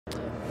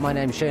My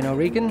name's Shane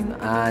O'Regan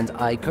and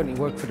I currently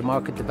work for the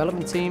market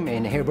development team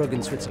in Heerbrugg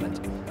in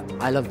Switzerland.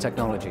 I love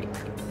technology,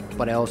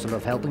 but I also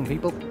love helping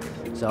people.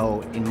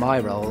 So in my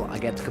role, I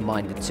get to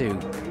combine the two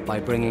by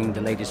bringing the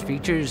latest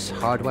features,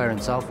 hardware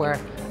and software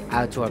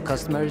out to our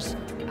customers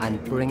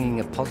and bringing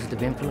a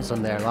positive influence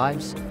on their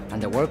lives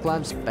and their work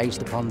lives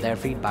based upon their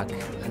feedback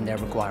and their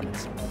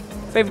requirements.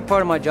 Favorite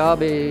part of my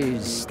job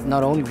is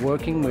not only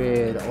working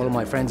with all of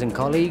my friends and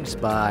colleagues,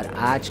 but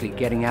actually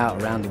getting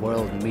out around the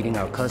world and meeting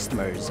our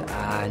customers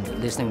and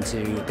listening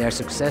to their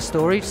success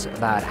stories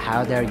about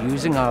how they're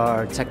using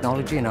our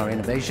technology and our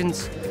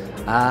innovations,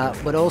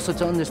 but also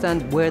to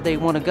understand where they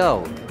want to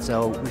go.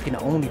 So we can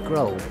only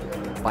grow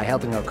by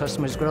helping our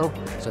customers grow,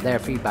 so their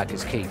feedback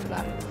is key for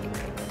that.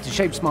 To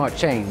shape smart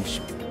change,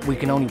 we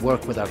can only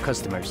work with our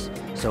customers.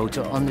 So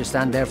to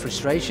understand their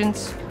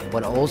frustrations,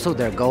 but also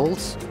their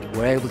goals,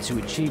 we're able to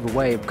achieve a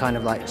way of kind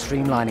of like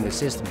streamlining a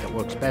system that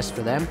works best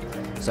for them.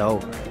 So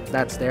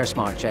that's their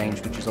smart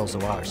change, which is also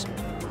ours.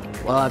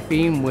 Well, I've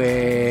been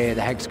with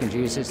the Hexagon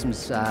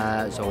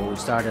Geosystems, so we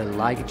started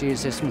Leica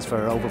Geosystems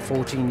for over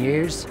 14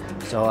 years.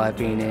 So I've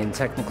been in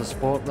technical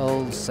support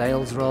roles,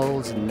 sales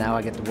roles, and now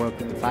I get to work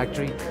with the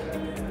factory.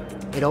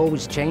 It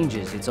always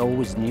changes, it's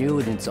always new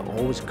and it's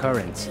always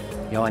current,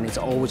 and it's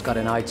always got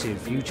an eye to the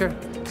future.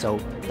 So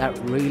that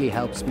really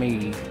helps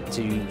me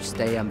to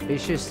stay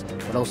ambitious,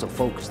 but also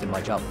focused in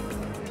my job.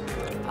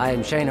 I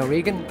am Shane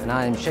O'Regan and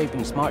I am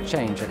shaping smart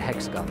change at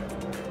Hexagon.